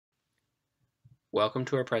Welcome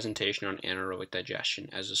to our presentation on anaerobic digestion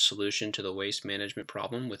as a solution to the waste management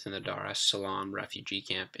problem within the Dar es Salaam refugee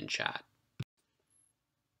camp in Chad.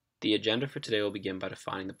 The agenda for today will begin by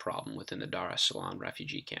defining the problem within the Dar es Salaam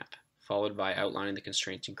refugee camp, followed by outlining the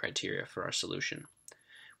constraints and criteria for our solution.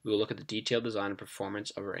 We will look at the detailed design and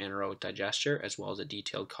performance of our anaerobic digester as well as a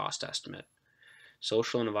detailed cost estimate.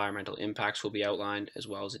 Social and environmental impacts will be outlined as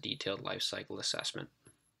well as a detailed life cycle assessment.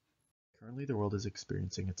 Currently, the world is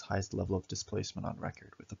experiencing its highest level of displacement on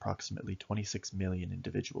record, with approximately 26 million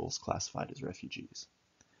individuals classified as refugees.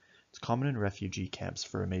 It's common in refugee camps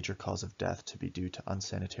for a major cause of death to be due to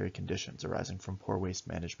unsanitary conditions arising from poor waste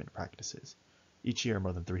management practices. Each year,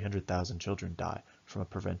 more than 300,000 children die from a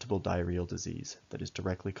preventable diarrheal disease that is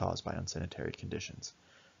directly caused by unsanitary conditions.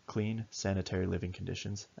 Clean, sanitary living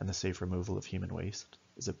conditions and the safe removal of human waste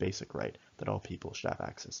is a basic right that all people should have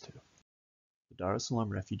access to. The Dar es Salaam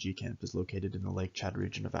refugee camp is located in the Lake Chad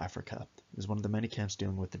region of Africa and is one of the many camps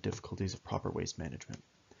dealing with the difficulties of proper waste management.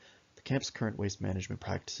 The camp's current waste management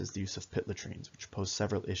practice is the use of pit latrines, which pose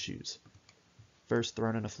several issues. First, there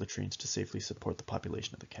aren't enough latrines to safely support the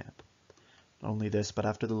population of the camp. Not only this, but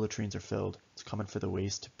after the latrines are filled, it's common for the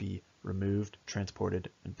waste to be removed, transported,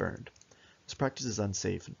 and burned. This practice is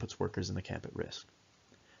unsafe and puts workers in the camp at risk.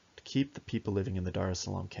 To keep the people living in the Dar es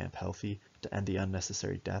Salaam camp healthy, to end the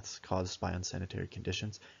unnecessary deaths caused by unsanitary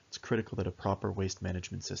conditions, it's critical that a proper waste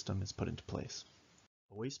management system is put into place.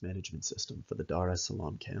 A waste management system for the Dar es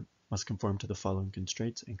Salaam camp must conform to the following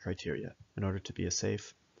constraints and criteria in order to be a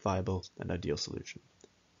safe, viable, and ideal solution.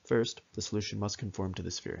 First, the solution must conform to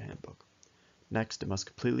the Sphere Handbook. Next, it must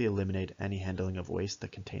completely eliminate any handling of waste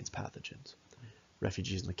that contains pathogens.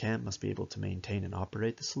 Refugees in the camp must be able to maintain and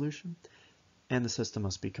operate the solution, and the system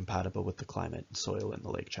must be compatible with the climate and soil in the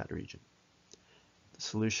Lake Chad region. The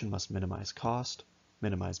solution must minimize cost,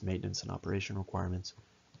 minimize maintenance and operation requirements,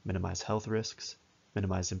 minimize health risks,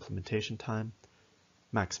 minimize implementation time,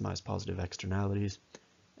 maximize positive externalities,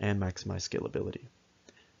 and maximize scalability.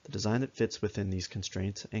 The design that fits within these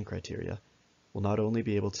constraints and criteria will not only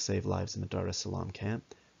be able to save lives in the Dar es Salaam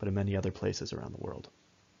camp, but in many other places around the world.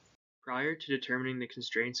 Prior to determining the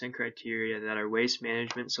constraints and criteria that our waste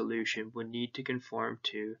management solution would need to conform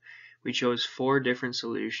to, we chose 4 different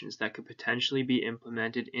solutions that could potentially be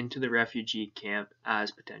implemented into the refugee camp as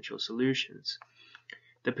potential solutions.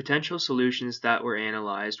 The potential solutions that were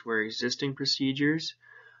analyzed were existing procedures,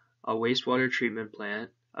 a wastewater treatment plant,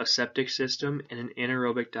 a septic system, and an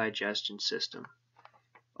anaerobic digestion system.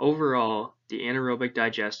 Overall, the anaerobic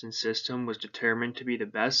digestion system was determined to be the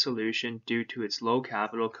best solution due to its low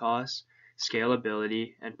capital costs,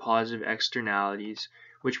 scalability, and positive externalities,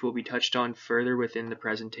 which will be touched on further within the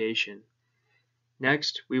presentation.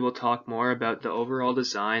 Next, we will talk more about the overall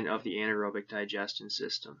design of the anaerobic digestion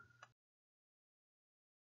system.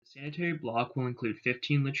 The sanitary block will include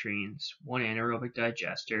 15 latrines, 1 anaerobic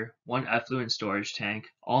digester, 1 effluent storage tank,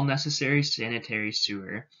 all necessary sanitary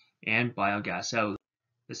sewer, and biogas outlet.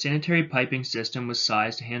 The sanitary piping system was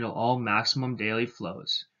sized to handle all maximum daily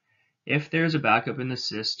flows. If there is a backup in the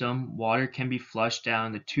system, water can be flushed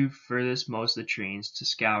down the 2 furthest most latrines to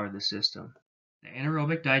scour the system. The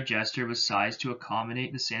anaerobic digester was sized to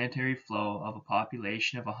accommodate the sanitary flow of a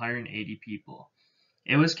population of 180 people.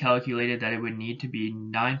 It was calculated that it would need to be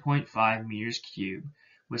 9.5 meters cubed,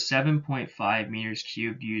 with 7.5 meters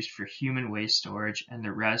cubed used for human waste storage and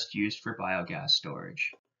the rest used for biogas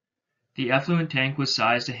storage. The effluent tank was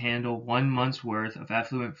sized to handle 1 month's worth of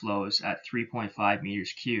effluent flows at 3.5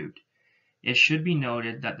 meters cubed. It should be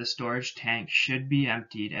noted that the storage tank should be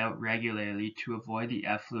emptied out regularly to avoid the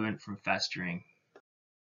effluent from festering.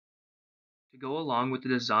 To go along with the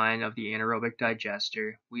design of the anaerobic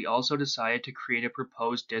digester, we also decided to create a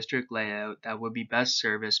proposed district layout that would be best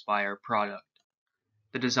serviced by our product.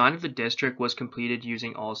 The design of the district was completed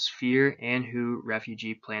using all Sphere and WHO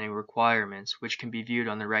refugee planning requirements, which can be viewed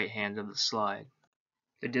on the right hand of the slide.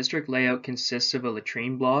 The district layout consists of a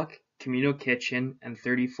latrine block, communal kitchen, and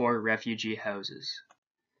 34 refugee houses.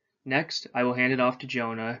 Next, I will hand it off to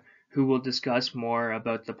Jonah, who will discuss more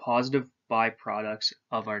about the positive byproducts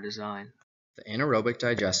of our design. The anaerobic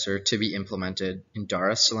digester to be implemented in Dar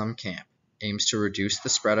es Salaam camp aims to reduce the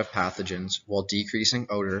spread of pathogens while decreasing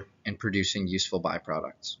odor and producing useful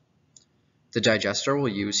byproducts. The digester will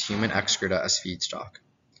use human excreta as feedstock.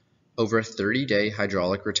 Over a 30-day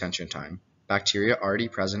hydraulic retention time, bacteria already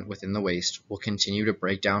present within the waste will continue to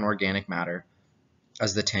break down organic matter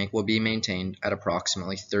as the tank will be maintained at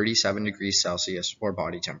approximately 37 degrees Celsius or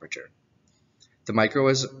body temperature. The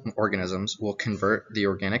microorganisms will convert the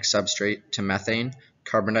organic substrate to methane,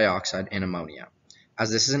 carbon dioxide, and ammonia. As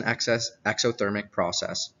this is an exothermic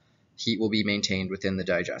process, heat will be maintained within the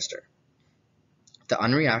digester. The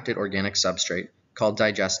unreacted organic substrate, called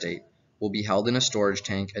digestate, will be held in a storage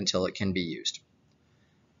tank until it can be used.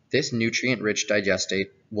 This nutrient-rich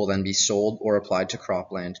digestate will then be sold or applied to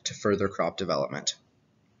cropland to further crop development.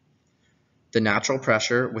 The natural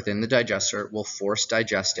pressure within the digester will force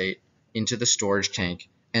digestate into the storage tank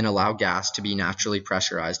and allow gas to be naturally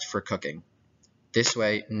pressurized for cooking. This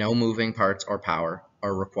way, no moving parts or power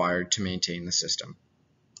are required to maintain the system.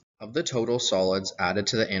 Of the total solids added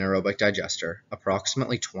to the anaerobic digester,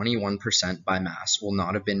 approximately 21% by mass will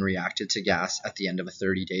not have been reacted to gas at the end of a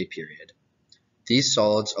 30-day period. These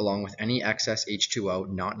solids, along with any excess H2O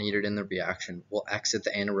not needed in the reaction, will exit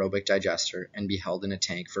the anaerobic digester and be held in a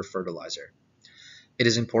tank for fertilizer. It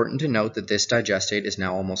is important to note that this digestate is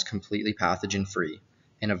now almost completely pathogen-free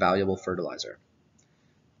and a valuable fertilizer.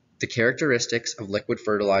 The characteristics of liquid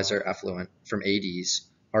fertilizer effluent from ADs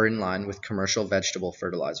are in line with commercial vegetable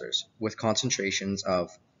fertilizers, with concentrations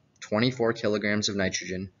of 24 kilograms of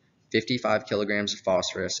nitrogen, 55 kilograms of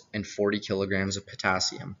phosphorus, and 40 kilograms of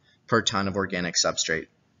potassium per ton of organic substrate.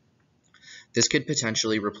 This could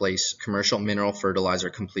potentially replace commercial mineral fertilizer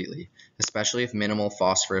completely, especially if minimal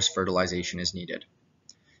phosphorus fertilization is needed.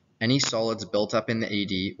 Any solids built up in the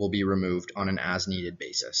AD will be removed on an as-needed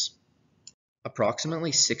basis.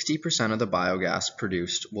 Approximately 60% of the biogas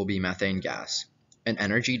produced will be methane gas, an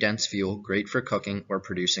energy-dense fuel great for cooking or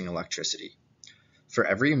producing electricity. For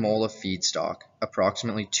every mole of feedstock,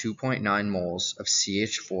 approximately 2.9 moles of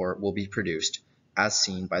CH4 will be produced, as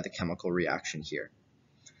seen by the chemical reaction here.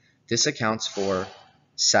 This accounts for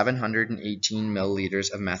 718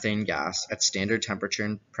 milliliters of methane gas at standard temperature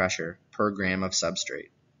and pressure per gram of substrate.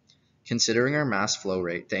 Considering our mass flow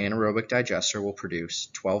rate, the anaerobic digester will produce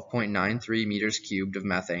 12.93 meters cubed of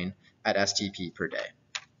methane at STP per day.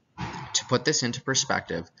 To put this into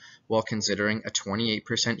perspective, while considering a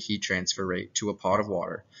 28% heat transfer rate to a pot of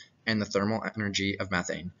water and the thermal energy of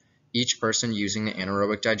methane, each person using the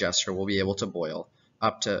anaerobic digester will be able to boil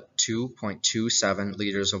up to 2.27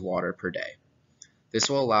 liters of water per day. This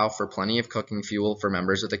will allow for plenty of cooking fuel for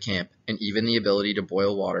members of the camp and even the ability to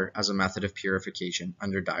boil water as a method of purification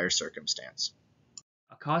under dire circumstance.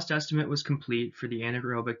 A cost estimate was complete for the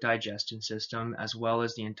anaerobic digestion system as well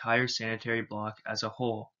as the entire sanitary block as a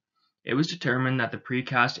whole. It was determined that the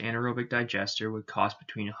precast anaerobic digester would cost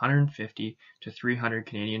between 150 to 300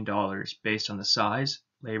 Canadian dollars based on the size,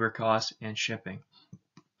 labor costs, and shipping.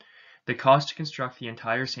 The cost to construct the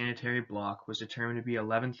entire sanitary block was determined to be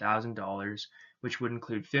 $11,000, which would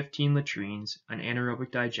include 15 latrines, an anaerobic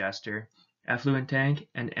digester, effluent tank,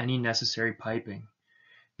 and any necessary piping.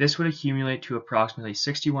 This would accumulate to approximately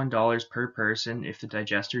 $61 per person if the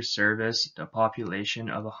digester serviced a population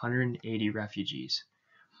of 180 refugees.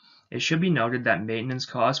 It should be noted that maintenance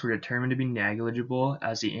costs were determined to be negligible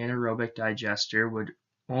as the anaerobic digester would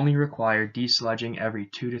only require desludging every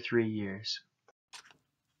 2 to 3 years.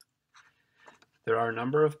 There are a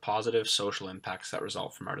number of positive social impacts that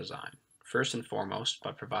result from our design. First and foremost,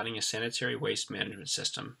 by providing a sanitary waste management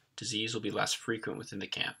system, disease will be less frequent within the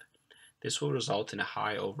camp. This will result in a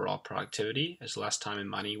high overall productivity as less time and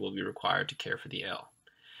money will be required to care for the ill.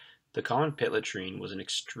 The common pit latrine was an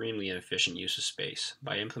extremely inefficient use of space.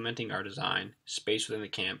 By implementing our design, space within the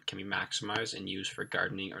camp can be maximized and used for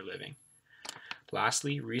gardening or living.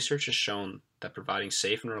 Lastly, research has shown that providing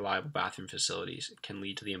safe and reliable bathroom facilities can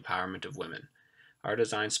lead to the empowerment of women. Our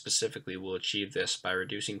design specifically will achieve this by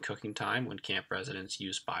reducing cooking time when camp residents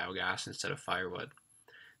use biogas instead of firewood.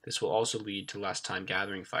 This will also lead to less time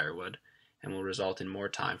gathering firewood and will result in more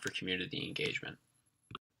time for community engagement.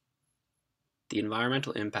 The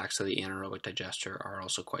environmental impacts of the anaerobic digester are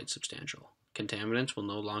also quite substantial. Contaminants will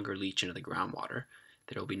no longer leach into the groundwater.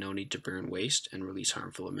 There will be no need to burn waste and release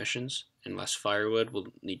harmful emissions, and less firewood will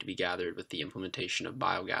need to be gathered with the implementation of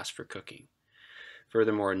biogas for cooking.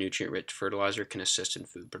 Furthermore, a nutrient-rich fertilizer can assist in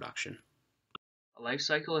food production. A life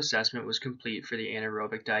cycle assessment was complete for the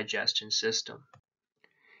anaerobic digestion system.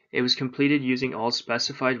 It was completed using all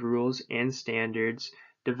specified rules and standards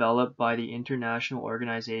developed by the International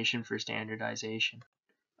Organization for Standardization.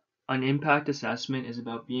 An impact assessment is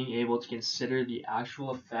about being able to consider the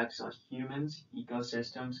actual effects on humans,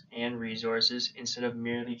 ecosystems, and resources instead of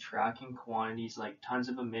merely tracking quantities like tons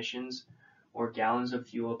of emissions or gallons of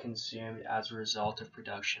fuel consumed as a result of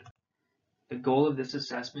production. The goal of this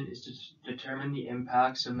assessment is to determine the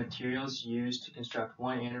impacts of materials used to construct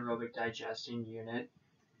one anaerobic digestion unit.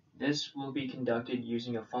 This will be conducted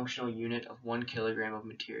using a functional unit of 1 kilogram of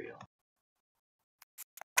material.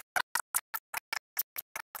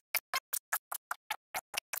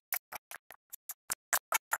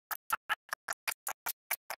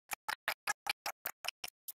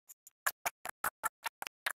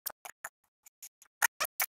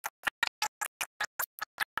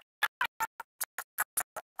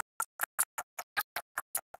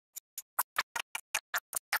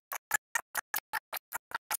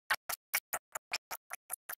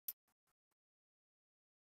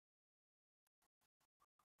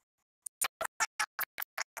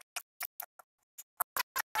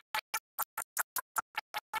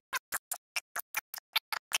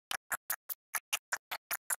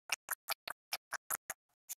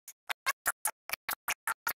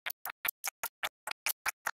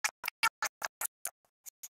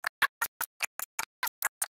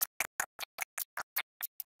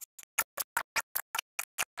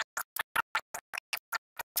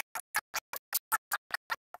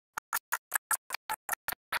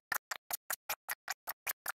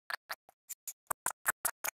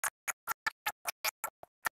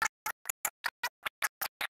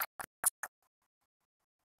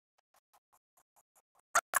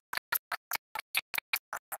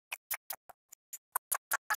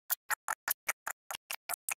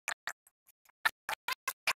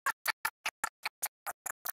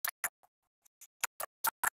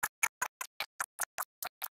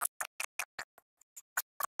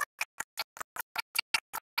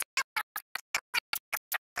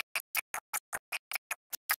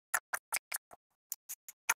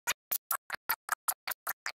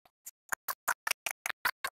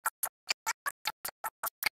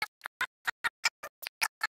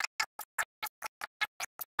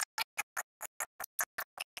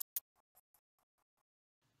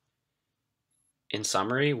 In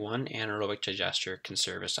summary, one anaerobic digester can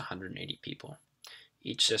service 180 people.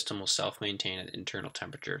 Each system will self-maintain an internal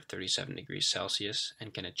temperature of 37 degrees Celsius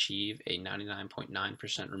and can achieve a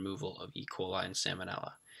 99.9% removal of E. coli and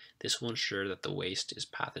Salmonella. This will ensure that the waste is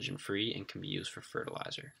pathogen-free and can be used for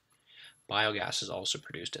fertilizer. Biogas is also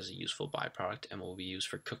produced as a useful byproduct and will be used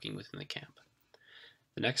for cooking within the camp.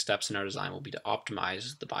 The next steps in our design will be to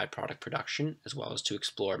optimize the byproduct production as well as to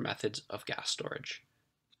explore methods of gas storage.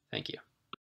 Thank you.